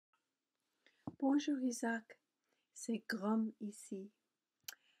Bonjour Isaac, c'est Grom ici.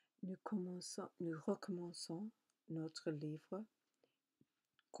 Nous recommençons notre livre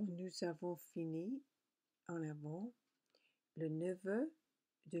que nous avons fini en avant. Le neveu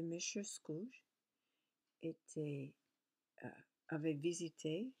de Monsieur Scrooge avait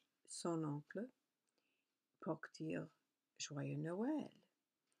visité son oncle pour dire Joyeux Noël.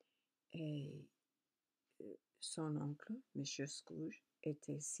 Et son oncle, Monsieur Scrooge,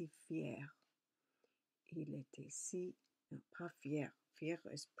 était si fier. Il était si, non, pas fier. Fier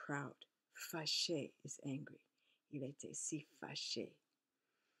is proud. Fâché is angry. Il était si fâché.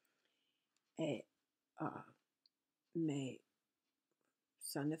 Et, mais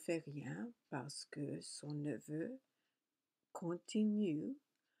ça ne fait rien parce que son neveu continue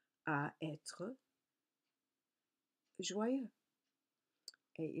à être joyeux.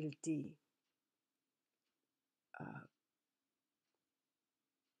 Et il dit,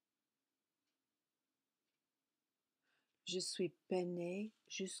 je suis peiné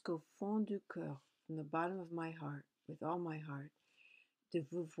jusqu'au fond du cœur, from the bottom of my heart, with all my heart, de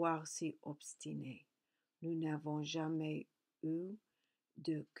vous voir si obstiné. Nous n'avons jamais eu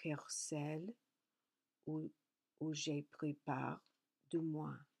de querelle où j'ai pris part, du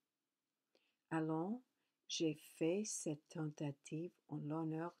moins. Alors, j'ai fait cette tentative en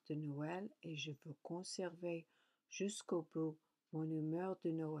l'honneur de Noël et je veux conserver jusqu'au bout mon humeur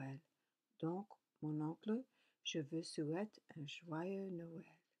de Noël. Donc, mon oncle, je vous souhaite un joyeux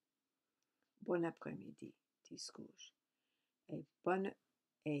Noël. Bon après-midi, dit Scrooge, et bonne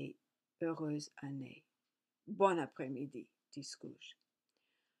et heureuse année. Bon après-midi, dit Scrooge.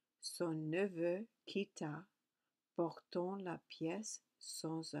 Son neveu quitta, portant la pièce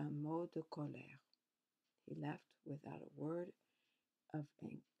sans un mot de colère. He left without a word of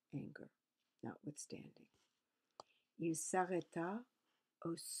anger, notwithstanding. Il s'arrêta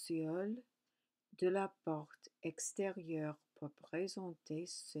au seuil de la porte extérieure pour présenter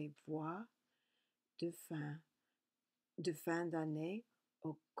ses voix de fin d'année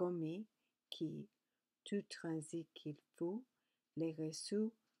au commis qui, tout transi qu'il fut, les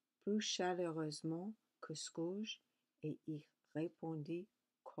reçut plus chaleureusement que Scrooge et y répondit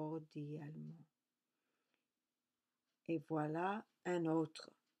cordialement. Et voilà un autre,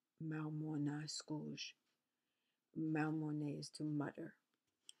 marmonna Scrooge. Marmonner is to mutter.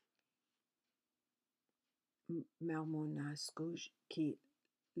 Marmonna Scrooge qui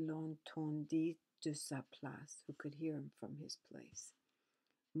l'entendit de sa place, who could hear him from his place.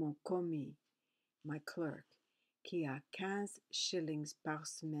 Mon commis, my clerk, qui a 15 shillings par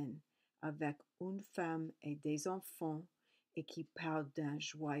semaine, avec une femme et des enfants, et qui parle d'un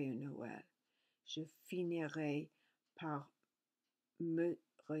joyeux Noël. Je finirai par me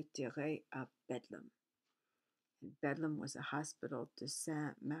retirer à Bedlam. And Bedlam was a hospital de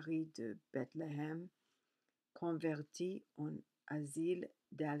Saint-Marie de Bethléem, converti en asile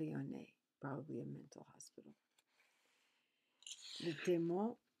d'aliénés, probably a mental hospital. Le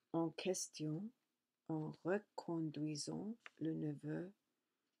démon en question, en reconduisant le neveu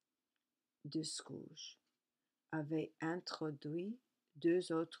de Scrooge, avait introduit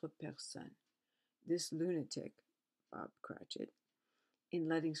 2 autres personnes. This lunatic, Bob Cratchit, in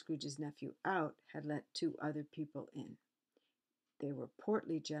letting Scrooge's nephew out, had let 2 other people in. They were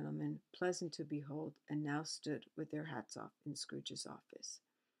portly gentlemen, pleasant to behold, and now stood with their hats off in Scrooge's office.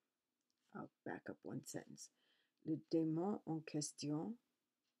 I'll back up one sentence. Le démon en question,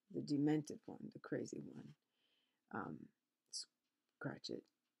 the demented one, the crazy one, Cratchit,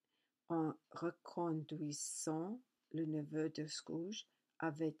 en reconduisant le neveu de Scrooge,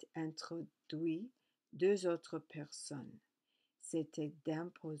 avait introduit 2 autres personnes. C'étaient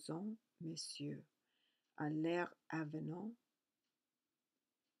d'imposants messieurs, à l'air avenant,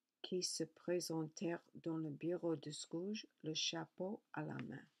 qui se présentèrent dans le bureau de Scrooge, le chapeau à la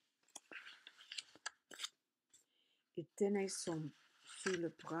main. Il tenait sous le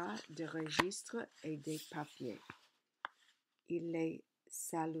bras des registres et des papiers. Ils les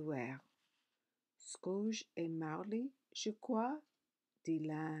saluèrent. Scrooge et Marley, je crois, dit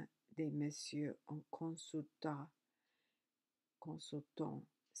l'un des messieurs en consultant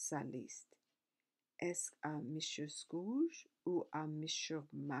sa liste. Est-ce à Monsieur Scrooge ou à Monsieur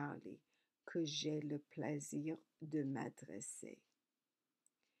Marley que j'ai le plaisir de m'adresser?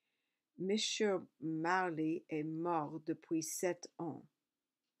 Monsieur Marley est mort depuis 7 ans,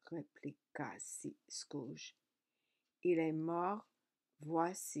 répliqua Scrooge. Il est mort,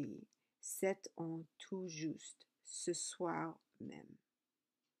 voici, 7 ans tout juste, ce soir même.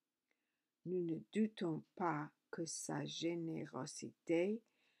 Nous ne doutons pas que sa générosité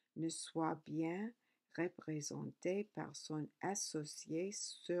ne soit bien représentée par son associé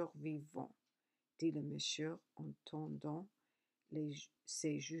survivant, dit le monsieur en tendant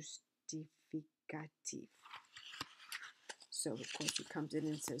ses justificatifs. So, of course, he comes in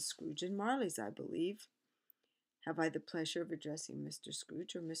and says, Scrooge and Marley's, I believe. Have I the pleasure of addressing Mr.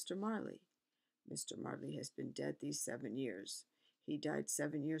 Scrooge or Mr. Marley? Mr. Marley has been dead these 7 years. He died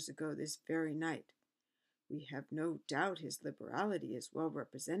 7 years ago this very night. We have no doubt his liberality is well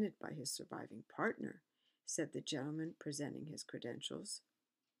represented by his surviving partner, said the gentleman, presenting his credentials.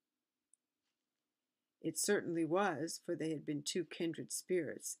 It certainly was, for they had been two kindred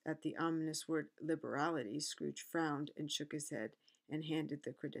spirits. At the ominous word liberality, Scrooge frowned and shook his head and handed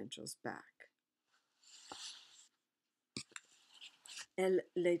the credentials back. Elle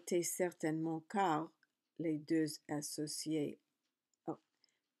l'était certainement car les deux associés. Oh,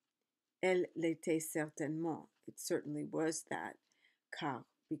 elle l'était certainement. It certainly was that, car,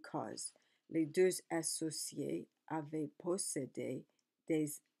 because les deux associés avaient possédé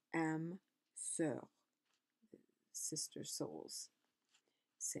des âmes sœurs, sister souls,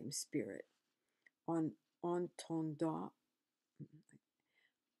 same spirit. En entendant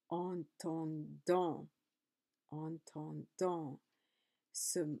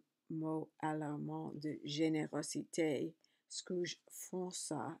ce mot alarmant de générosité, Scrooge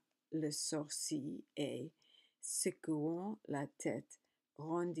fronça le sourcil et, secouant la tête,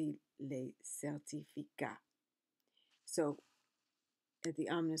 rendit les certificats. So, at the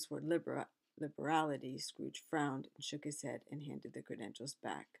ominous word liberality, Scrooge frowned and shook his head and handed the credentials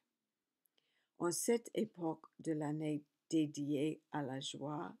back. En cette époque de l'année dédiée à la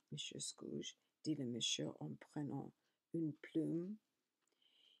joie, Monsieur Scrooge, dit le monsieur en prenant une plume,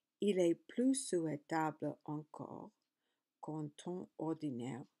 il est plus souhaitable encore qu'en temps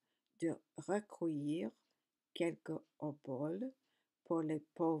ordinaire de recueillir quelques oboles pour les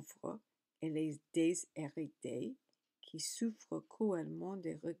pauvres et les déshérités qui souffrent cruellement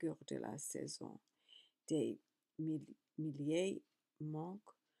des rigueurs de la saison. Des milliers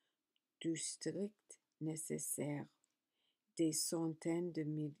manquent du strict nécessaire. Des centaines de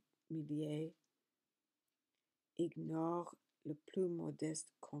milliers ignorent le plus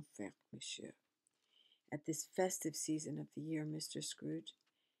modeste confort, monsieur. At this festive season of the year, Mr. Scrooge,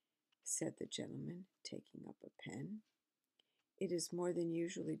 said the gentleman, taking up a pen, it is more than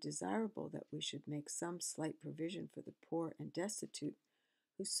usually desirable that we should make some slight provision for the poor and destitute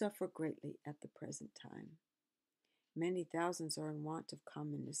who suffer greatly at the present time. Many thousands are in want of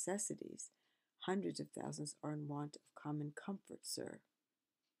common necessities. Hundreds of thousands are in want of common comfort, sir.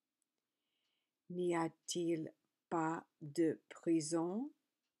 N'y a-t-il pas de prison?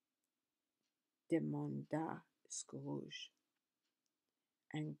 Demanda Scrooge.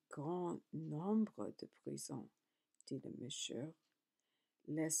 Un grand nombre de prisons, dit le monsieur,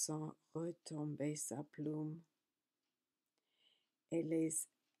 laissant retomber sa plume. Et les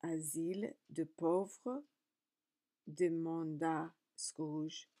asiles de pauvres? Demanda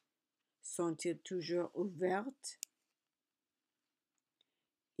Scrooge. Sont-ils toujours ouverts?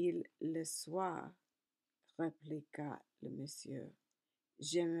 Ils le soient, répliqua le monsieur.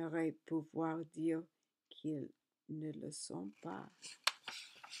 J'aimerais pouvoir dire qu'ils ne le sont pas.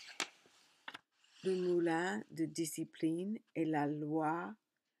 Le moulin de discipline et la loi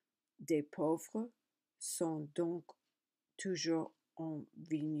des pauvres sont donc toujours en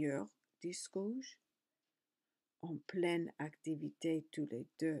vigueur, dit Scrooge. En pleine activité tous les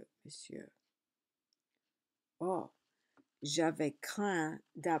deux, monsieur. Oh, j'avais craint,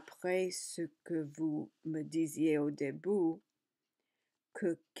 d'après ce que vous me disiez au début,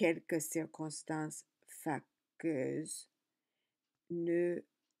 que quelques circonstances fâcheuses ne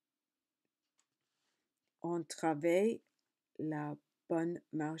entravaient la bonne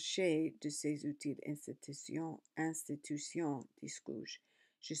marché de ces utiles institutions, dit Scrooge.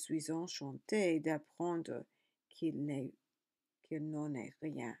 Je suis enchanté d'apprendre qu'il n'en est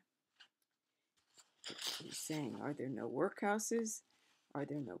rien. He's saying, are there no workhouses? Are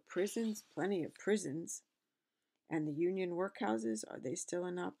there no prisons? Plenty of prisons. And the union workhouses, are they still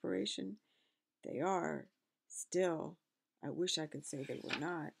in operation? They are, still. I wish I could say they were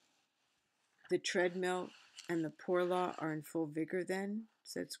not. The treadmill and the poor law are in full vigor then,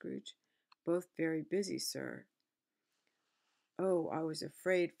 said Scrooge. Both very busy, sir. Oh, I was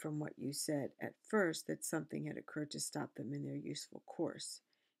afraid from what you said at first that something had occurred to stop them in their useful course,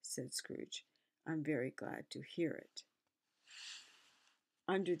 said Scrooge. I'm very glad to hear it.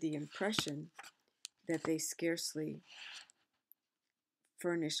 Under the impression that they scarcely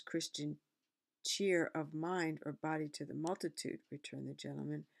furnish Christian cheer of mind or body to the multitude, returned the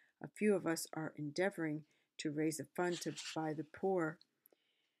gentleman, a few of us are endeavoring to raise a fund to buy the poor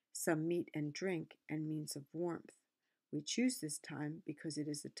some meat and drink and means of warmth. We choose this time because it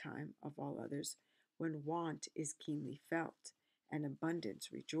is the time of all others when want is keenly felt and abundance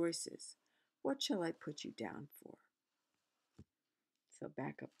rejoices. What shall I put you down for? So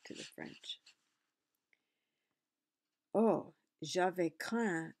back up to the French. Oh, j'avais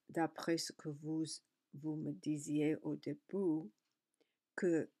craint, d'après ce que vous me disiez au début,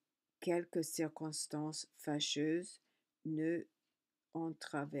 que quelques circonstances fâcheuses ne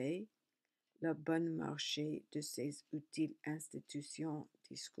entravaient le bon marché de ces utiles institutions,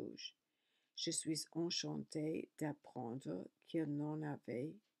 dit Scrooge. Je suis enchanté d'apprendre qu'il n'en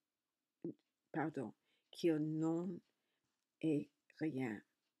avait, qu'il n'en est rien.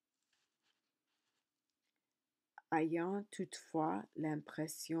 Ayant toutefois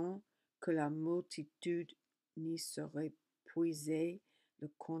l'impression que la multitude n'y saurait puiser le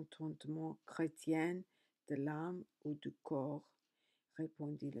contentement chrétien de l'âme ou du corps,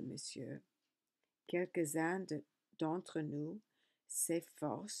 répondit le monsieur. Quelques-uns d'entre nous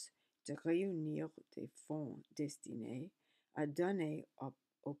s'efforcent de réunir des fonds destinés à donner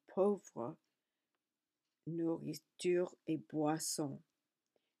aux pauvres nourriture et boisson,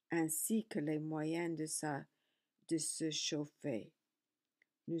 ainsi que les moyens de se chauffer.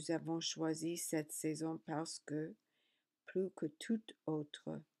 Nous avons choisi cette saison parce que, plus que toute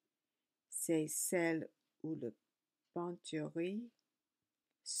autre, c'est celle où le peinturerie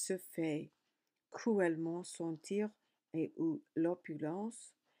se fait cruellement sentir et où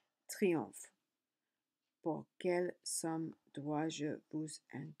l'opulence triomphe. Pour quelle somme dois-je vous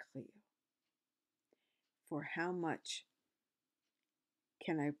inscrire? For how much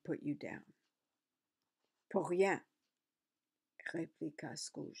can I put you down? Pour rien, répliqua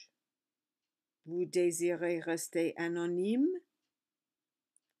Scrooge. Vous désirez rester anonyme?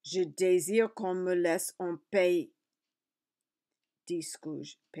 Je désire qu'on me laisse en paix, dit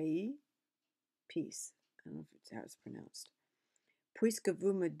Scrooge. Pays? Peace. I don't know if how it's pronounced. Puisque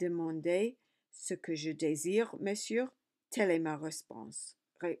vous me demandez ce que je désire, monsieur, telle est ma réponse.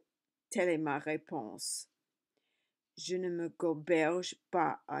 Telle est ma réponse. Je ne me goberge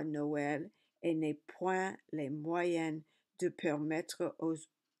pas à Noël et n'ai point les moyens de permettre aux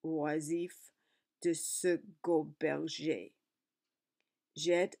oisifs de se goberger.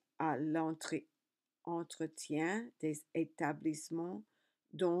 J'aide à l'entretien des établissements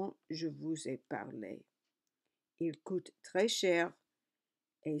dont je vous ai parlé. Ils coûtent très cher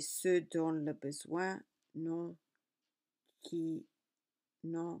et ceux dont le besoin n'ont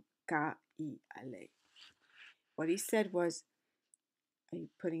qu'à y aller. What he said was, are you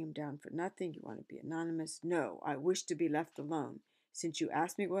putting him down for nothing? You want to be anonymous? No, I wish to be left alone. Since you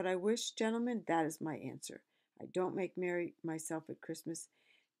asked me what I wish, gentlemen, that is my answer. I don't make merry myself at Christmas,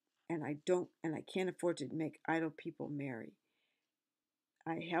 and I can't afford to make idle people merry.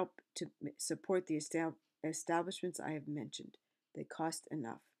 I help to support the establishments I have mentioned. They cost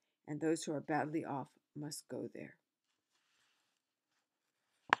enough, and those who are badly off must go there.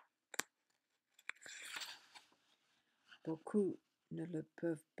 Beaucoup ne le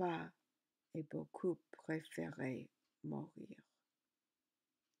peuvent pas, et beaucoup préfèrent mourir.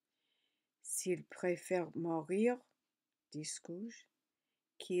 S'ils préfèrent mourir, dit Scrooge,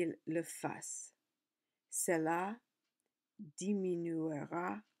 qu'ils le fassent. Cela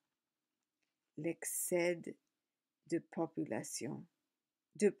diminuera l'excès de population.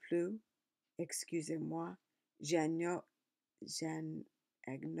 De plus, excusez-moi, j'ignore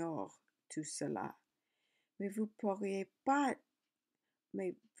tout cela. Mais vous pourriez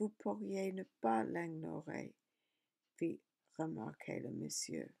ne pas l'ignorer, fit remarquer le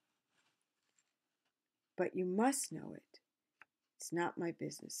monsieur. But you must know it. It's not my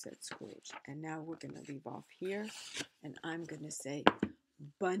business, said Scrooge. And now we're going to leave off here, and I'm going to say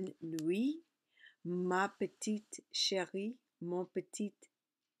bonne nuit, ma petite chérie, mon petit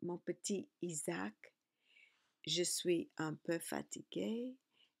Isaac. Je suis un peu fatigué,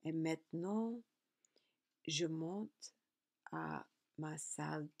 et maintenant je monte à ma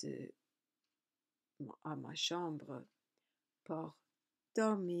chambre pour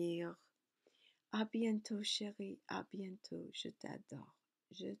dormir. À bientôt, chérie, à bientôt. Je t'adore.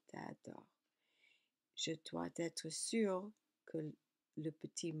 Je dois être sûr que le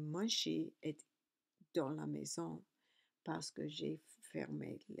petit Munchie est dans la maison parce que j'ai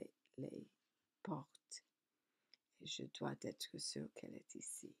fermé les portes. Et je dois être sûr qu'elle est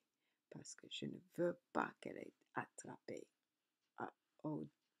ici parce que je ne veux pas qu'elle ait attrapé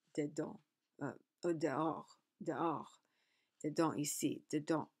dehors, ici,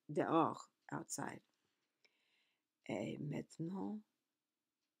 dehors, outside. Et maintenant,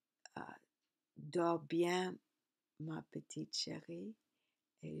 dors bien, ma petite chérie,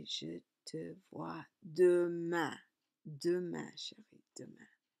 et je te vois demain. Demain, chérie, demain.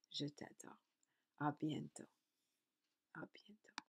 Je t'adore. À bientôt. À bientôt.